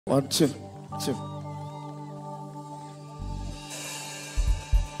One, two, two.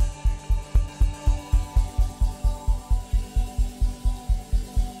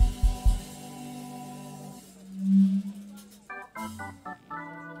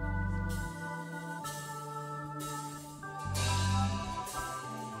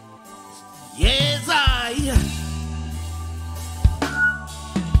 Yes,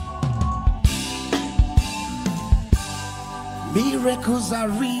 miracles are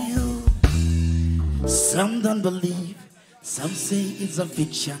real. Some don't believe, some say it's a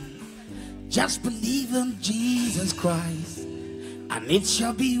fiction. Just believe in Jesus Christ, and it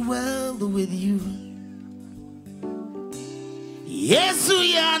shall be well with you.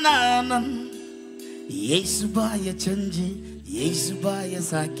 Yesu yananan, Yesu baya chanji, Yesu baya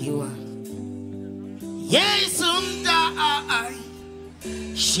sakiwa. Yesu ndai,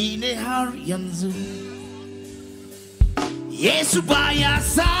 shine har yanzu. Yesu baya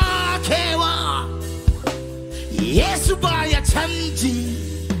sakewa, Yesu baya chanji,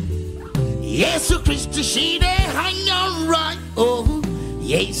 Yesu Kristo shine hanya right. Oh,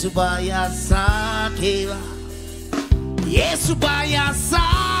 Yesu baya sakewa, Yesu baya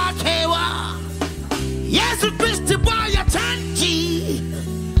sakewa, Yesu Kristo baya chanji,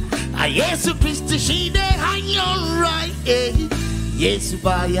 Yesu Kristo shine hanya right. Yesu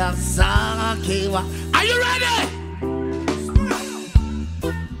baya sakewa. Are you ready?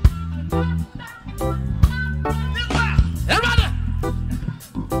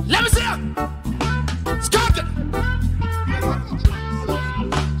 Let me see you. Stop it.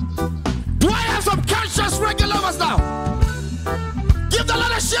 Do I have some conscious reggae lovers now? Give the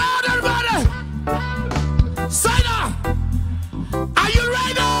Lord a shout, everybody. Say now. Are you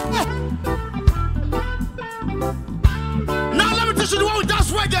ready? Now let me teach you the one who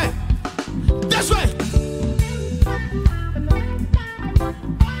does reggae. This way.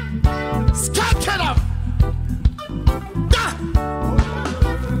 Skank it up.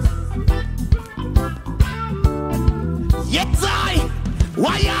 Yes,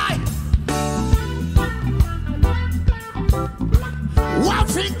 why I? One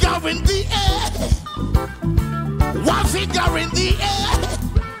finger in the air, one finger in the air,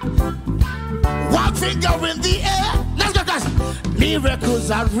 one finger in the air. Let's go, guys.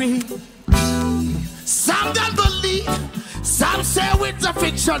 Miracles are real. Some don't believe, some say it's a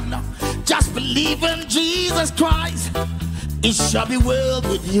fiction. Just believe in Jesus Christ, it shall be well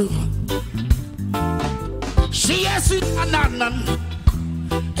with you. She Yesu ananan,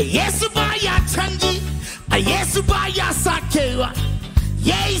 Yesu baya chanji, Yesu baya sakewa,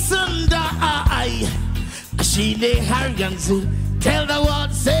 Yesu ndai, shine har yanzu. Tell the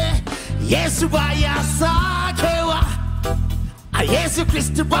world, say, Yesu baya sakewa, Yesu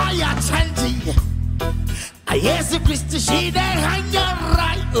Kristo baya chanji, Yesu Kristo shine hanya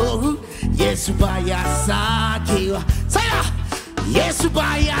right. Oh, Yesu baya sakewa. Say that, Yesu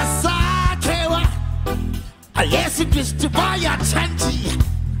baya sakewa, Yesu Kristo baya chanji,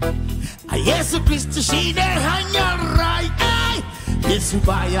 Yesu Kristo shine hanya right. Yesu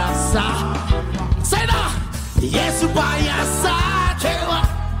baya sa. Say that, Yesu baya sakewa,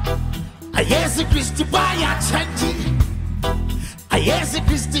 Yesu Kristo baya chanji, Yesu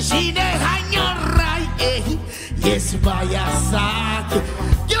Kristo shine hanya right. Yesu baya sake.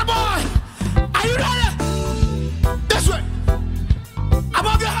 Get a boy. Are you ready? This way.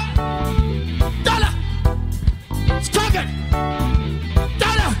 Above your head. Dollar. Strike it.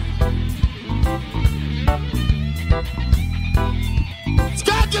 Dollar.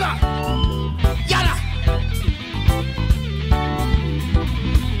 Strike it up. Yada.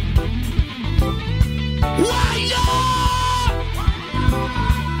 Why yo?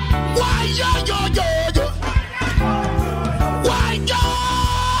 Why yo yo yo yo? Why yo?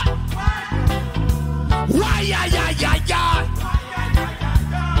 Why ya ya ya ya?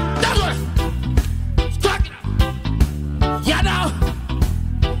 That one. Strike it. Yeah, now.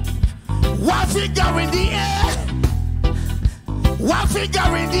 One finger in the air. One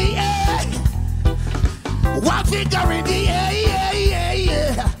finger in the air. One finger in the air. Yeah, yeah,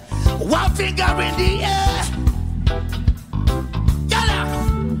 yeah. One finger in the air. Yeah, now.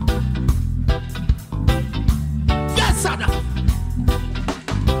 Yes, sir.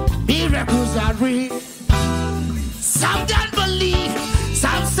 Miracles are real. Some don't believe,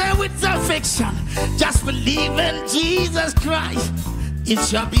 some say it's a fiction. Just believe in Jesus Christ, it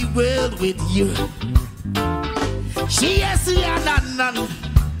shall be well with you. She yes, yananan,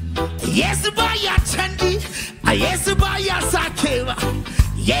 yes, baya chanji, yes, baya sakewa,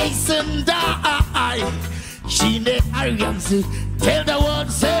 yes, ndai, shine ariyansu. Tell the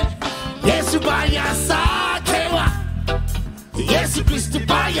world, say, yes, baya sakewa, Yesu Kristo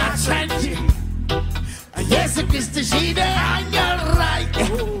baya change. Yesu Kristo shine anyarai.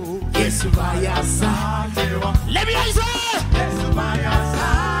 Yesu baya sa. Let me hear you say. Yesu baya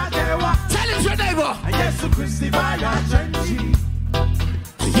sagewa. Tell it to your neighbor. Yesu Kristo baya change.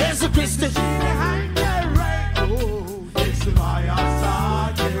 Yesu Kristo Shine anyarai. Yesu baya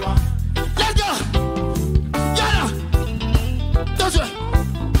sagewa. Let's go. Yada. Don't you?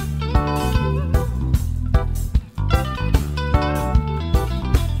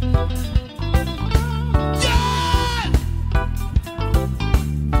 Yeah.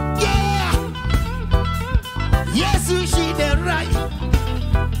 Yeah. Yesu shine right.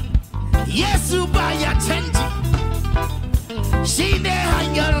 Yesu baya change. Shine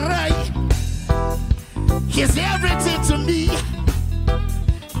anyarai. He's everything to me.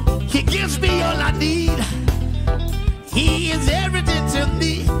 He gives me all I need. He is everything to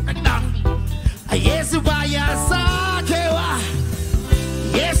me. Now, Yesu baya sakewa.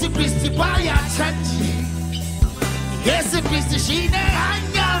 Yesu Kristi baya change. Yesu Kristi shine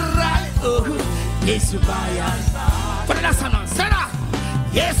anyarai. Oh, Yesu baya sakewa. Put it on, Sarah.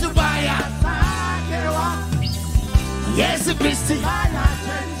 Yesu baya Sagewa. Yesu Kristi Baya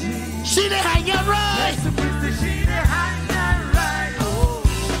change. shine anyarai. Yesu Kristo shine anyarai.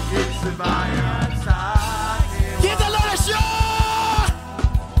 Yesu baya sagewa. Give the Lord a show.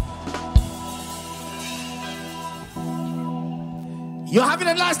 You're having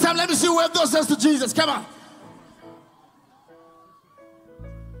a nice time. Let me see who wave those hands to Jesus. Come on.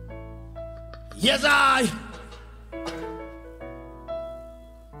 Yes, I.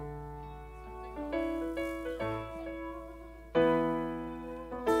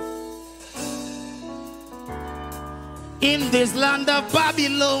 In this land of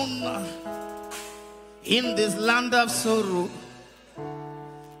Babylon, in this land of sorrow,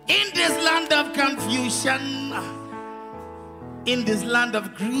 in this land of confusion, in this land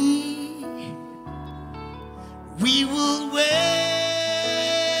of grief, we will wait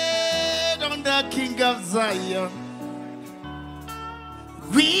on the King of Zion.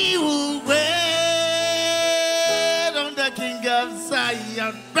 We will wait on the King of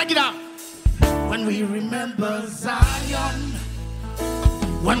Zion. Break it up. When we remember Zion,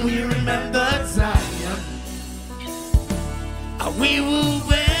 when we remember Zion, we will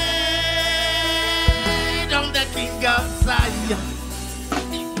wait on the King of Zion.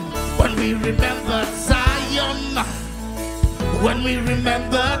 When we remember Zion, when we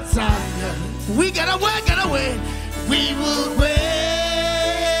remember Zion, we gotta wait, we will wait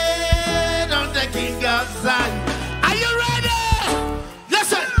on the King of Zion. Are you ready?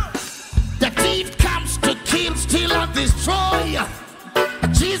 Listen, the thief comes to kill, steal, and destroy.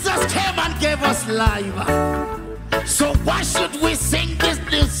 Jesus came and gave us life. So why should we sing this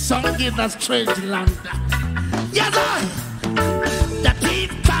new song in a strange land? Yes, the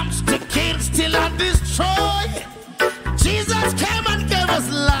thief comes to kill, steal, and destroy. Jesus came and gave us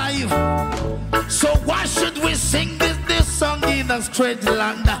life. So why should we sing this new song in a strange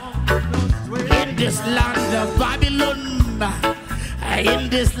land? In this land of Babylon, in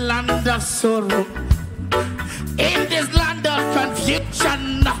this land of sorrow, in this land of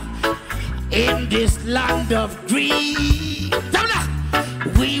confusion, in this land of grief,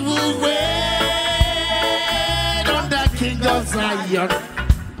 we will wait on the King of Zion.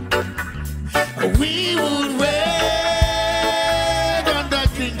 We will wait on the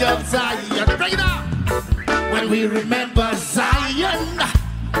King of Zion. Bring it up. When we remember Zion,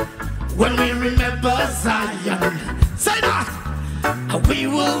 when we remember Zion, say that. We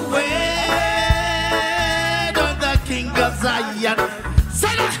will wait on the King of Zion.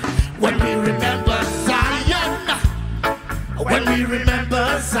 Say that. When we remember Zion, when we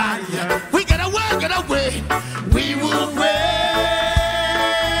remember Zion, we gotta wait. We will wait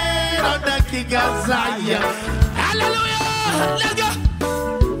on the King of Zion. Hallelujah! Let's go.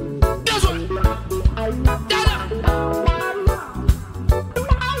 This one. Dada.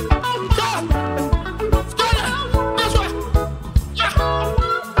 Go. Dada. This one. Yeah.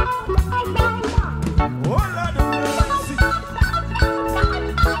 Oh, Lord of mercy.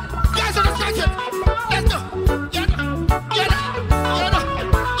 Guys on the section. Let's go. Get up. Get up. Get up.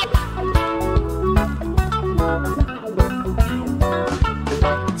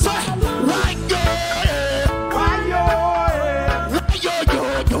 So, right there. Why yo?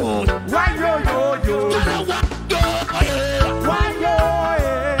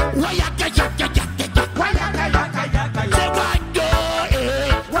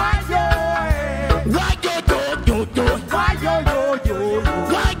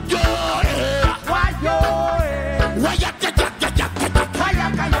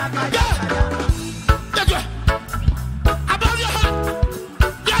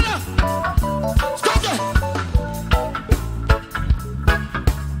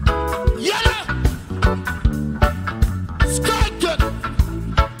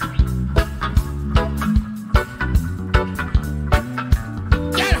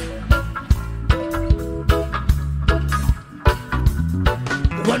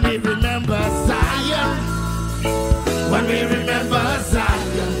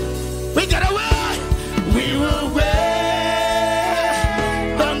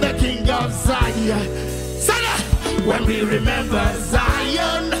 yeah. Say that. When we remember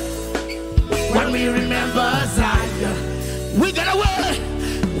Zion, when we remember Zion, we gonna wait.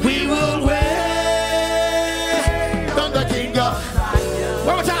 We will wait on the King of Zion.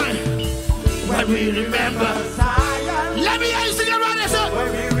 One more time. When we remember Zion. Let me hear you sing around this up.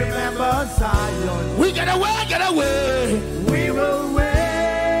 When we remember Zion, We gotta wait, gotta wait. we will wait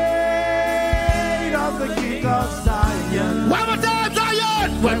on the King of Zion. One more time,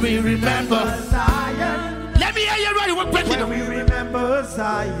 Zion. When we remember Zion. Let me hear you ready. We're breaking When up. we remember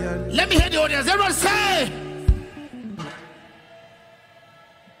Zion. Let me hear the audience. Everyone say.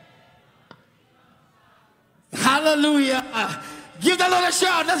 Hallelujah. Give the Lord a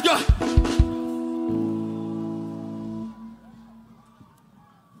shout. Let's go.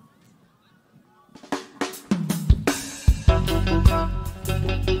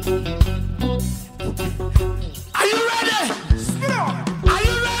 Are you ready? Are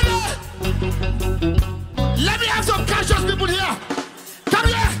you ready? Let me have some conscious people here. Come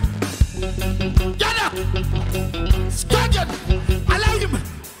here. Get up. Scourgeon. Allow him.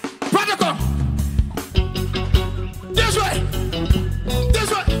 Brother, come. This way. This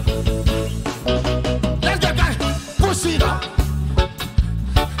way. Let's get guys. Push it up.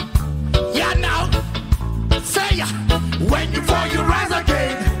 Yeah, now. Say ya. When you fall, you rise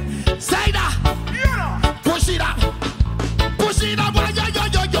again. Say that. Push it up. Push it up. Yo, yo,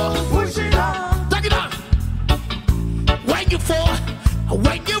 yo, yo. Push it up. Take it up. When you fall,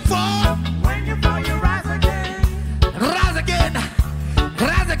 when you fall, When you fall, you rise again. rise again,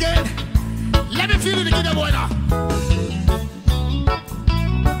 rise again. Let me feel it again, the boy now.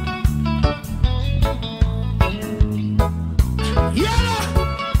 Yellow.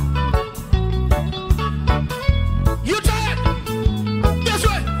 You tired? This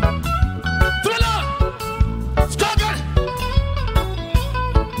way. Thriller. Scoggin.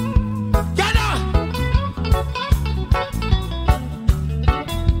 Get up.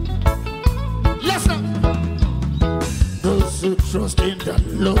 Listen. Those who trust in the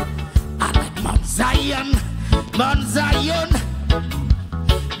Lord are like Mount Zion. Mount Zion.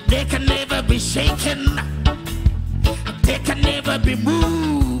 They can never be shaken. They can never be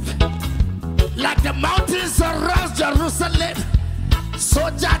moved. Like the mountains surround Jerusalem, so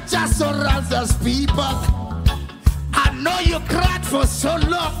Jah surrounds us people. I know you cried for so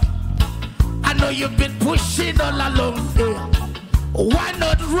long. I know you've been pushing all along. Why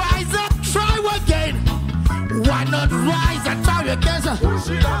not rise up, try again? Why not rise and try again? Push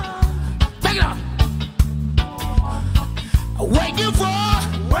it up. Take it up. When you fall,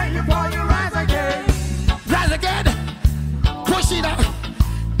 When you fall, you rise again. rise again. Push it up.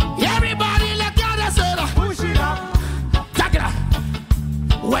 Everybody let go of the Push it up. Take it up.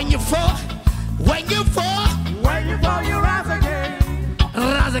 When you fall, when you fall, When you fall, you rise again.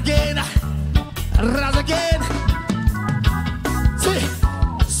 rise again, rise again. See,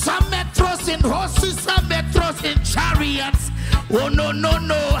 some may trust in horses, some may trust in chariots. Oh no, no,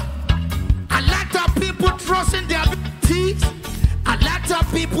 no. A lot of people trust in their abilities. A lot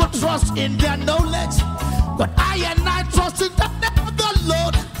of people trust in their knowledge. But I and I trust in the name of the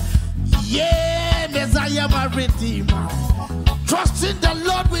Lord. Yeah, Messiah, my Redeemer. Trust in the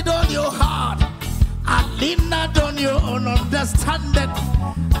Lord with all your heart. And lean not on your own understanding.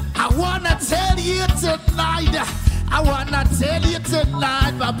 I want to tell you tonight. I want to tell you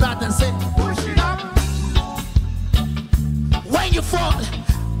tonight, my brother. Say, Push it up. when you fall,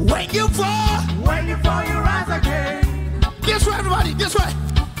 when you fall. When you fall, you rise again. This way, everybody. This way.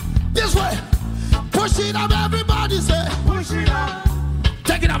 This way. Push it up, everybody. Say, Push it up.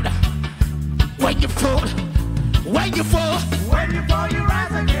 take it up now. When you fall, when you fall, When you fall, you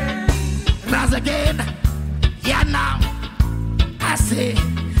rise again. rise again. Yeah, now. I say,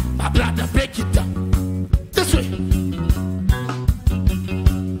 my brother, break it down. This way.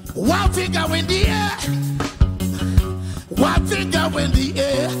 One finger in the air. One finger in the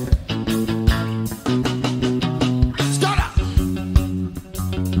air. Start up.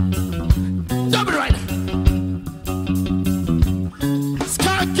 Double right.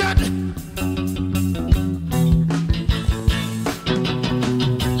 Start good.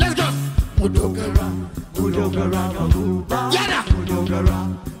 Let's go. Udogara, Udogara, Uba. Get up. Udogara,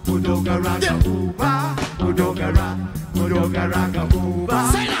 Udogara, Uba. Udogara, Udogara,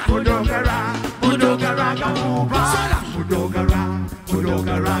 Uba. Say that. Udogara, Udogara, Uba. Say that. Udogara,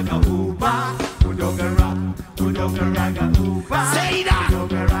 Udogara, Uba. Udogara, Udogara, Uba. Say that.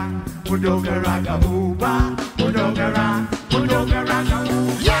 Udogara, Udogara, Uba. Udogara, Udogara,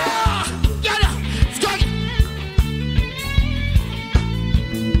 Uba. Yeah. Get up. Let's go.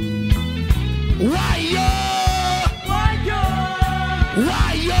 Why yo? Why yo?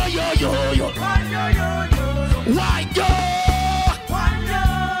 Why yo yo yo yo? Why yo?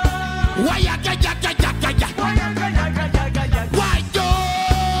 Why ya ya ya ya ya ya ya? Why yo?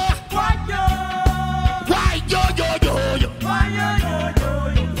 Why yo yo yo yo?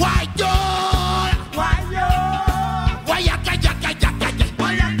 Why yo? Why ya ya ya ya ya ya?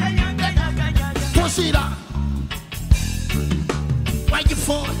 Push it up. Why you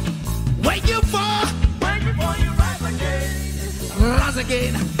fall? Why you fall? Rise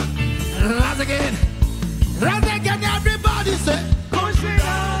again, rise again, rise again, everybody say,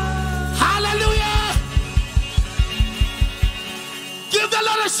 hallelujah. Give the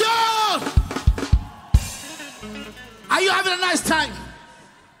Lord a shout. Are you having a nice time?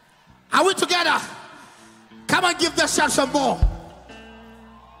 Are we together? Come and give the shout some more.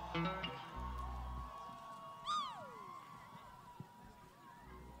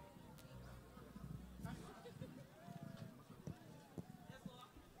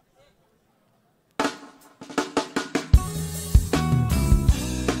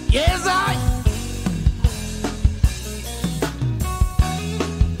 Yes, I.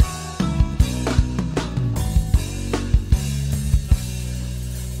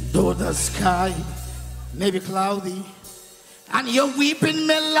 Though the sky may be cloudy and your weeping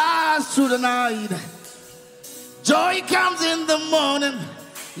may last through the night, joy comes in the morning,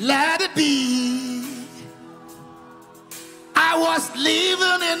 let it be. I was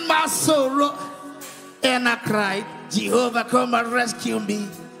living in my sorrow and I cried, Jehovah, come and rescue me.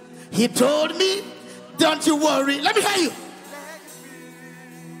 He told me, don't you worry. Let me hear you.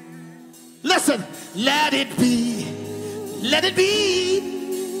 Listen, let it be. Let it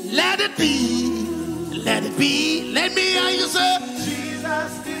be. Let it be. Let it be. Let me hear you say,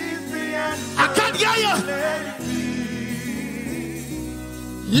 Jesus is the answer. I can't hear you.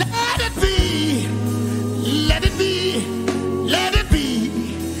 Let it be. Let it be. Let it be.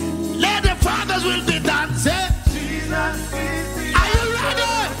 Let the Father's will be done. Say, Jesus is the are you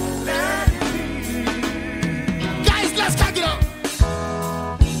ready? Let it be. Guys, let's take it up.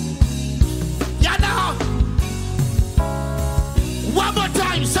 Yeah, now. One more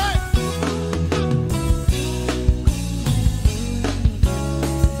time, say.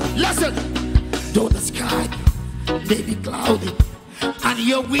 Listen. Though the sky may be cloudy and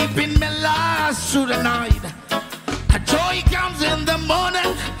your weeping may last through the night, a joy comes in the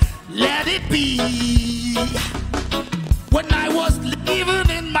morning, let it be. When I was living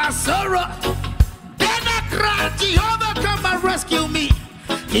in my sorrow, then I cried, Jehovah, come and rescue me.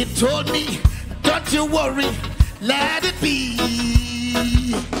 He told me, don't you worry, let it be.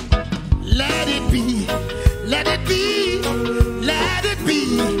 Let it be. Let it be. Let it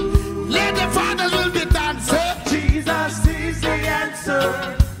be. Let the Father's will be done, sir. Jesus is the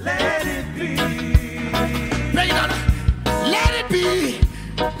answer. Let it be. Bring it on. Let it be.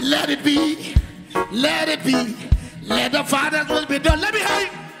 Let it be. Let it be. Let the Father's will be done. Let me hear you.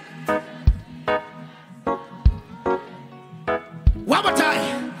 One more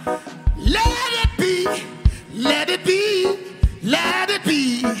time. Let it be. Let it be. Let it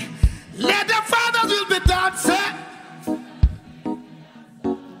be. Let the Father's will be done, sir.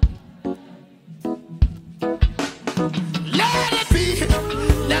 Let it be.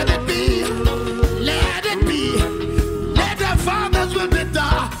 Let it be. Let it be. Let the Father's will be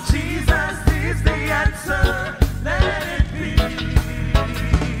done. Jesus is the answer. Let it be.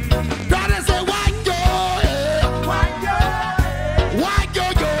 Brother say, why go? Why yo? Why go,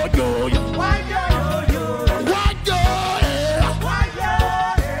 yo, yo, yo? Why yo yo? Why go? Why yo?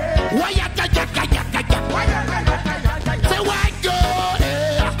 Why ya, ya, ya, ya, ya, ya? Why yo? Say, why go?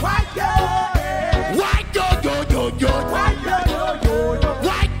 Why yo? Why go, yo, yo, yo? Why yo yo?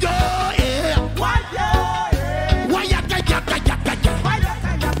 Why go? Why yo? Why ya, ya, ya, ya, ya, ya? Why yo?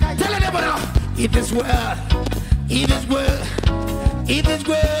 Tell anybody now. It is well. It is well. It is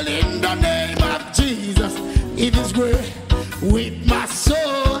well in the name of Jesus. It is well with my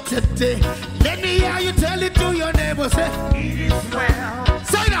soul today. Let me hear you tell it to your neighbor. Say, It is well.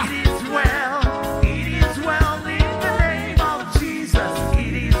 say that. It is well. It is well in the name of Jesus.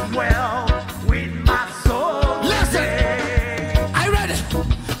 It is well with my soul. Listen. today. I read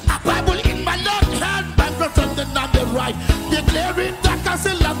a Bible in my left hand, Bible from the number right, declaring that I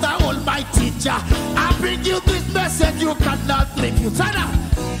still love the Almighty Jah. I bring you this message you cannot refuse. Say that.